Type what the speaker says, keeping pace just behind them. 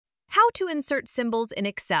How to insert symbols in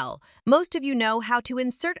Excel. Most of you know how to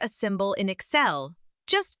insert a symbol in Excel.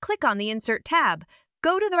 Just click on the Insert tab.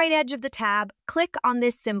 Go to the right edge of the tab, click on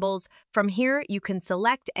this symbols. From here, you can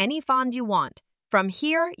select any font you want. From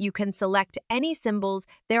here, you can select any symbols.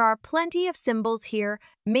 There are plenty of symbols here,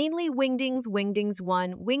 mainly Wingdings, Wingdings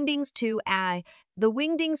 1, Wingdings 2, the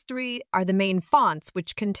Wingdings 3 are the main fonts,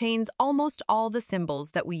 which contains almost all the symbols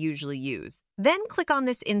that we usually use. Then click on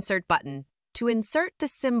this Insert button to insert the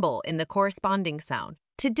symbol in the corresponding sound.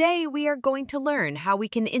 Today, we are going to learn how we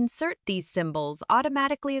can insert these symbols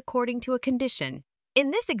automatically according to a condition.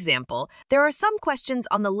 In this example, there are some questions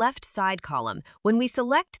on the left side column. When we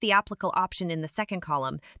select the applicable option in the second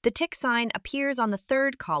column, the tick sign appears on the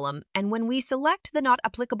third column, and when we select the not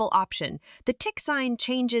applicable option, the tick sign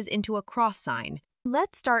changes into a cross sign.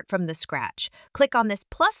 Let's start from the scratch. Click on this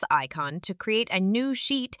plus icon to create a new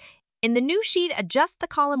sheet. In the new sheet, adjust the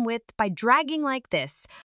column width by dragging like this.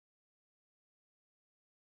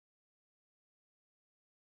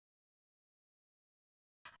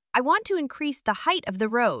 I want to increase the height of the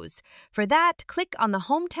rows. For that, click on the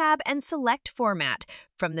Home tab and select Format.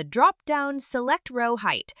 From the drop-down, select Row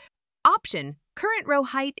Height. Option: Current row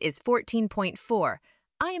height is 14.4.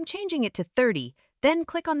 I am changing it to 30. Then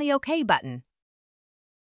click on the OK button.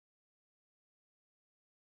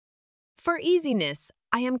 For easiness,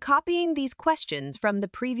 I am copying these questions from the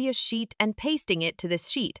previous sheet and pasting it to this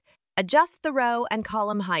sheet. Adjust the row and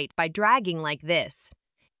column height by dragging like this.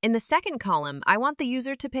 In the second column, I want the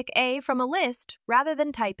user to pick A from a list rather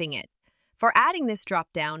than typing it. For adding this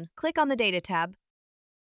drop-down, click on the Data tab.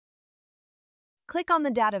 Click on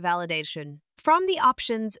the Data Validation. From the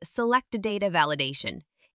options, select Data Validation.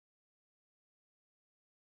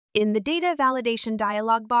 In the Data Validation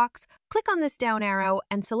dialog box, click on this down arrow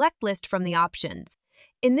and select List from the options.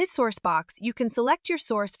 In this source box, you can select your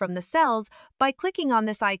source from the cells by clicking on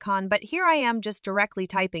this icon, but here I am just directly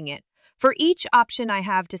typing it. For each option, I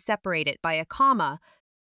have to separate it by a comma.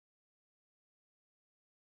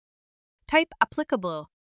 Type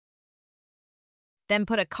applicable. Then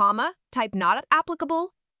put a comma, type not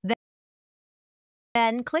applicable.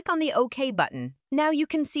 Then click on the OK button. Now you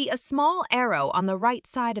can see a small arrow on the right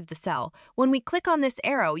side of the cell. When we click on this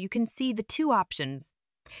arrow, you can see the two options.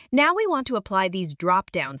 Now we want to apply these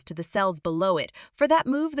drop-downs to the cells below it. For that,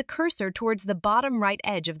 move the cursor towards the bottom right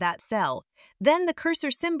edge of that cell. Then the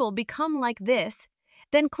cursor symbol become like this.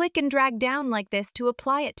 Then click and drag down like this to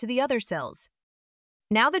apply it to the other cells.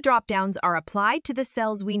 Now the drop-downs are applied to the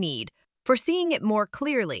cells we need. For seeing it more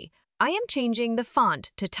clearly, I am changing the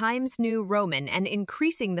font to Times New Roman and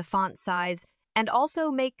increasing the font size, and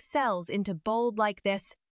also make cells into bold like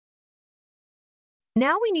this.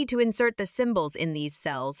 Now we need to insert the symbols in these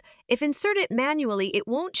cells. If inserted manually, it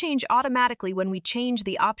won't change automatically when we change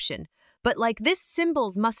the option. But like this,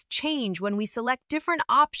 symbols must change when we select different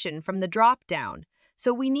option from the drop-down.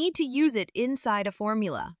 So we need to use it inside a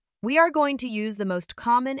formula. We are going to use the most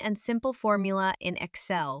common and simple formula in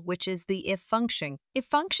Excel, which is the if function. If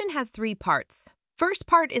function has three parts. First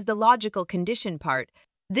part is the logical condition part.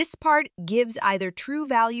 This part gives either true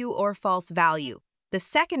value or false value. The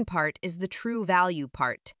second part is the true value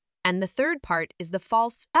part. And the third part is the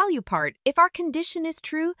false value part. If our condition is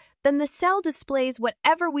true, then the cell displays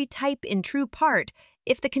whatever we type in true part.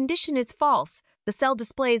 If the condition is false, the cell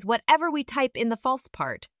displays whatever we type in the false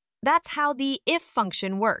part. That's how the if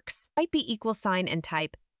function works. Type the equal sign and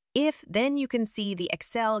type if, then you can see the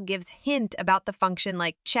Excel gives hint about the function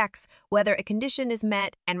like checks whether a condition is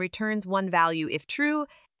met and returns one value if true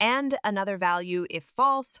and another value if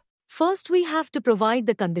false. First, we have to provide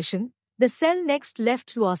the condition. The cell next left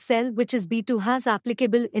to our cell, which is B2, has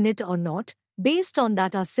applicable in it or not. Based on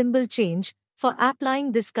that, our symbol change. For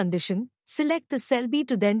applying this condition, select the cell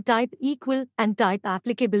B2, then type equal and type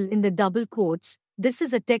applicable in the double quotes. This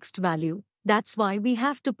is a text value. That's why we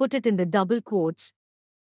have to put it in the double quotes.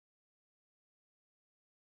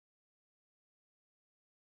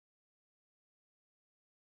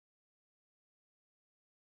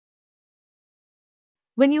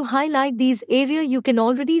 When you highlight these area, you can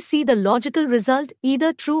already see the logical result,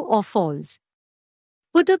 either true or false.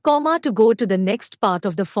 Put a comma to go to the next part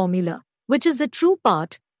of the formula, which is the true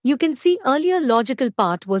part. You can see earlier logical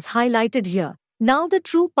part was highlighted here. Now the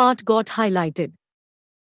true part got highlighted.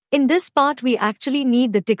 In this part, we actually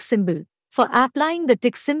need the tick symbol. For applying the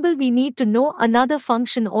tick symbol, we need to know another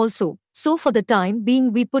function also. So for the time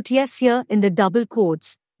being, we put yes here in the double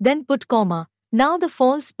quotes, then put comma. Now the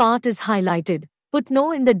false part is highlighted. Put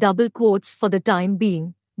no in the double quotes for the time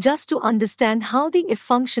being, just to understand how the if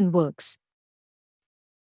function works.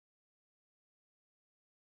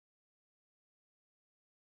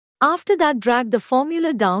 After that, drag the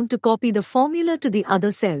formula down to copy the formula to the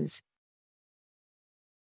other cells.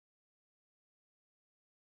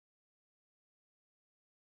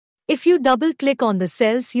 If you double-click on the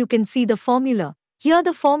cells, you can see the formula. Here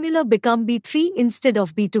the formula become B3 instead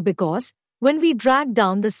of B2 because when we drag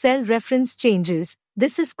down the cell reference changes.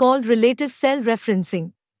 This is called relative cell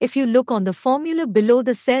referencing. If you look on the formula below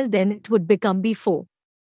the cell, then it would become B4.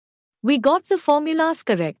 We got the formulas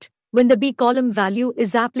correct. When the B column value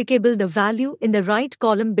is applicable, the value in the right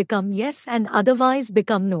column become yes and otherwise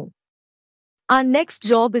become no. Our next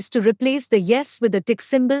job is to replace the yes with the tick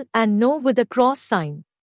symbol and no with a cross sign.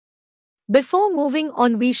 Before moving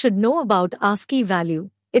on, we should know about ASCII value.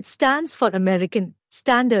 It stands for American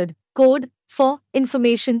Standard Code for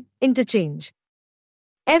Information Interchange.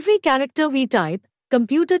 Every character we type,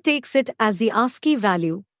 computer takes it as the ASCII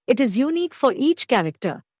value. It is unique for each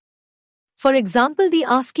character. For example, the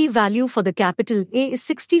ASCII value for the capital A is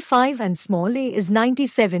 65 and small a is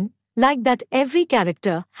 97. Like that, every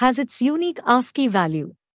character has its unique ASCII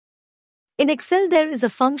value. In Excel, there is a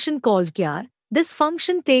function called char. This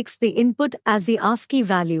function takes the input as the ASCII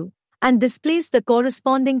value and displays the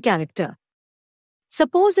corresponding character.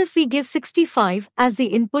 Suppose if we give 65 as the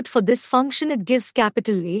input for this function, it gives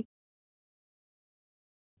capital A.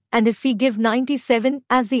 And if we give 97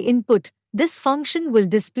 as the input, this function will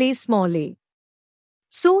display small a.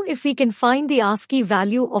 So if we can find the ASCII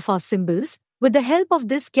value of our symbols, with the help of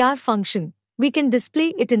this char function, we can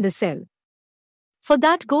display it in the cell. For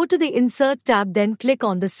that, go to the Insert tab, then click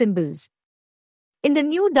on the symbols. In the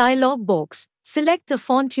new dialog box, select the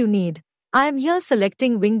font you need. I am here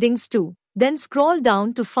selecting Wingdings 2. Then scroll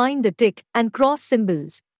down to find the tick and cross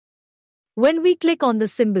symbols. When we click on the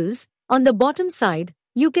symbols, on the bottom side,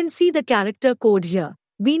 you can see the character code here.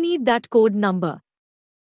 We need that code number.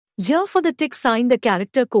 Here for the tick sign, the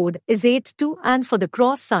character code is 82 and for the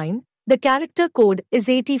cross sign, the character code is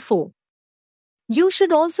 84. You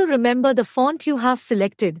should also remember the font you have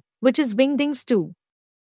selected, which is Wingdings 2.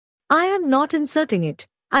 I am not inserting it.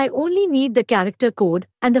 I only need the character code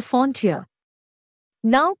and the font here.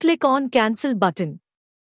 Now click on Cancel button.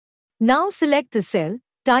 Now select the cell,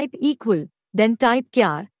 type equal, then type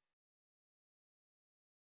char.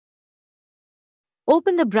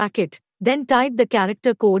 Open the bracket, then type the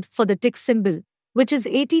character code for the tick symbol, which is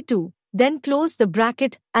 82, then close the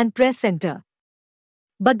bracket and press enter.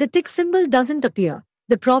 But the tick symbol doesn't appear.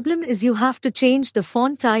 The problem is you have to change the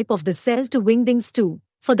font type of the cell to Wingdings 2.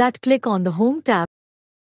 For that, click on the Home tab.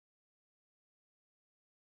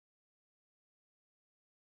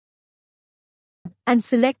 And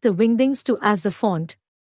select the Wingdings 2 as the font.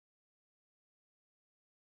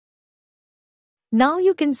 Now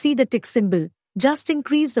you can see the tick symbol. Just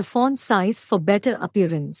increase the font size for better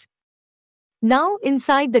appearance. Now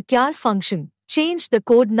inside the char function, change the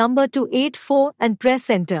code number to 84 and press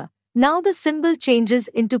enter. Now the symbol changes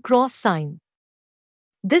into cross sign.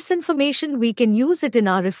 This information we can use it in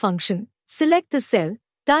our if function. Select the cell,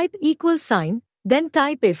 type equal sign, then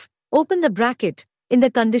type if, open the bracket. In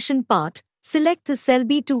the condition part, select the cell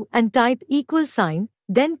B2 and type equal sign,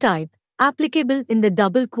 then type applicable in the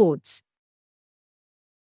double quotes.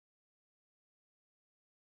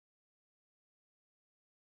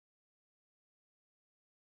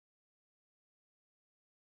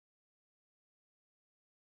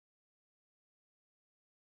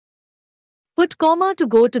 Put comma to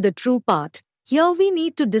go to the true part. Here we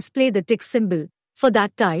need to display the tick symbol. For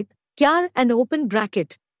that, type char and open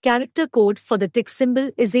bracket. Character code for the tick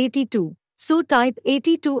symbol is 82. So type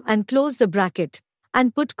 82 and close the bracket.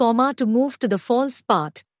 And put comma to move to the false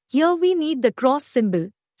part. Here we need the cross symbol.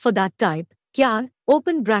 For that, type char,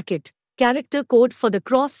 open bracket. Character code for the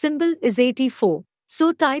cross symbol is 84.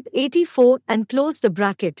 So type 84 and close the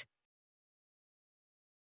bracket.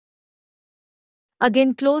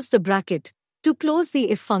 Again close the bracket. To close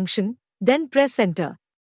the if function, then press enter.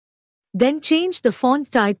 Then change the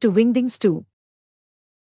font type to Wingdings 2.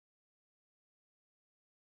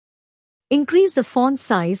 Increase the font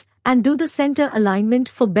size and do the center alignment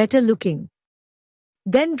for better looking.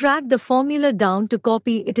 Then drag the formula down to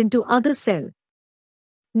copy it into other cell.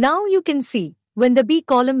 Now you can see, when the B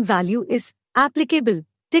column value is applicable,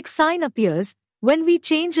 tick sign appears. When we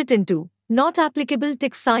change it into not applicable,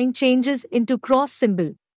 tick sign changes into cross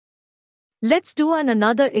symbol. Let's do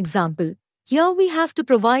another example. Here we have to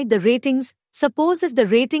provide the ratings. Suppose if the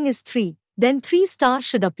rating is 3, then 3 stars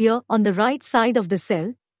should appear on the right side of the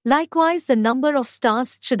cell. Likewise, the number of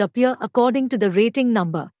stars should appear according to the rating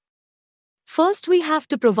number. First, we have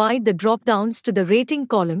to provide the drop-downs to the rating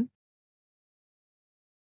column.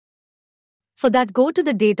 For that, go to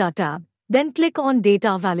the Data tab, then click on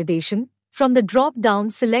Data Validation. From the drop-down,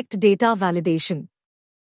 select Data Validation.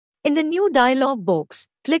 In the new dialog box,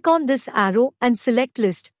 click on this arrow and select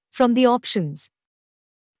List from the options.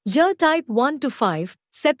 Here type 1 to 5,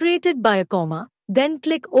 separated by a comma, then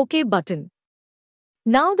click OK button.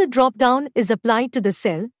 Now the drop-down is applied to the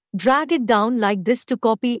cell. Drag it down like this to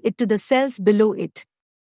copy it to the cells below it.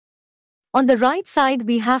 On the right side,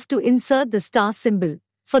 we have to insert the star symbol.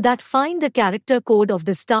 For that, find the character code of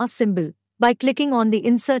the star symbol by clicking on the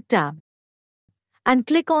Insert tab and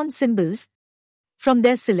click on Symbols. From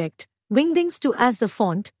there, select Wingdings to as the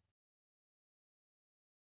font.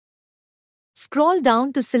 Scroll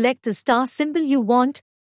down to select the star symbol you want.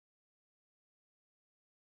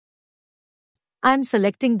 I am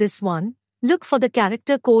selecting this one. Look for the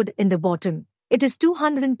character code in the bottom. It is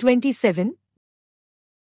 227.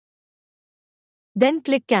 Then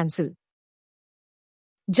click Cancel.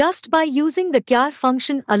 Just by using the char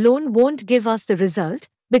function alone won't give us the result,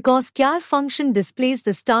 because char function displays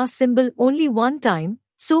the star symbol only one time,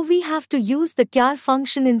 so we have to use the char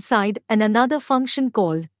function inside and another function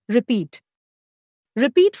called repeat.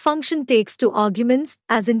 Repeat function takes two arguments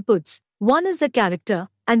as inputs. One is the character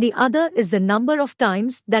and the other is the number of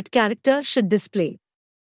times that character should display.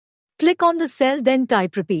 Click on the cell, then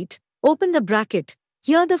type repeat. Open the bracket.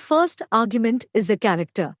 Here the first argument is the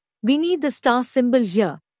character. We need the star symbol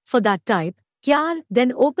here. For that, type char,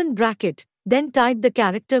 then open bracket, then type the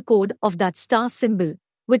character code of that star symbol,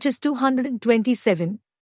 which is 227.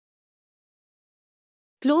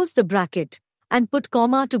 Close the bracket and put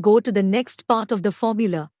comma to go to the next part of the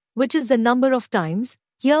formula, which is the number of times.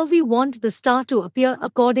 Here we want the star to appear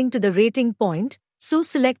according to the rating point, so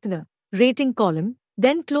select the rating column,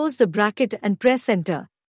 then close the bracket and press enter.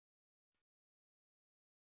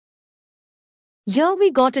 Here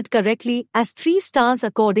we got it correctly as 3 stars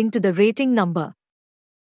according to the rating number.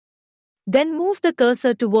 Then move the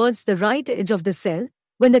cursor towards the right edge of the cell.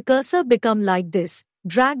 When the cursor becomes like this,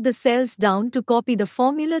 drag the cells down to copy the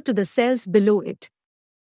formula to the cells below it.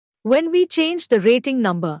 When we change the rating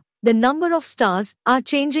number, the number of stars are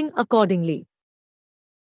changing accordingly.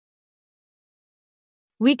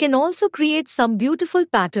 We can also create some beautiful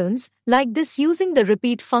patterns like this using the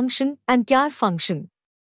repeat function and char function.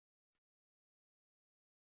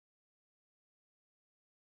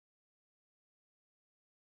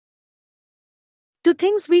 Two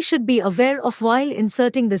things we should be aware of while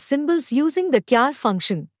inserting the symbols using the char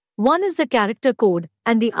function. One is the character code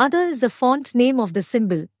and the other is the font name of the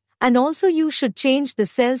symbol. And also you should change the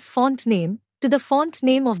cell's font name to the font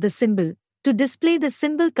name of the symbol to display the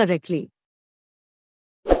symbol correctly.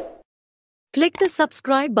 Click the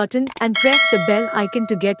subscribe button and press the bell icon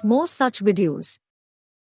to get more such videos.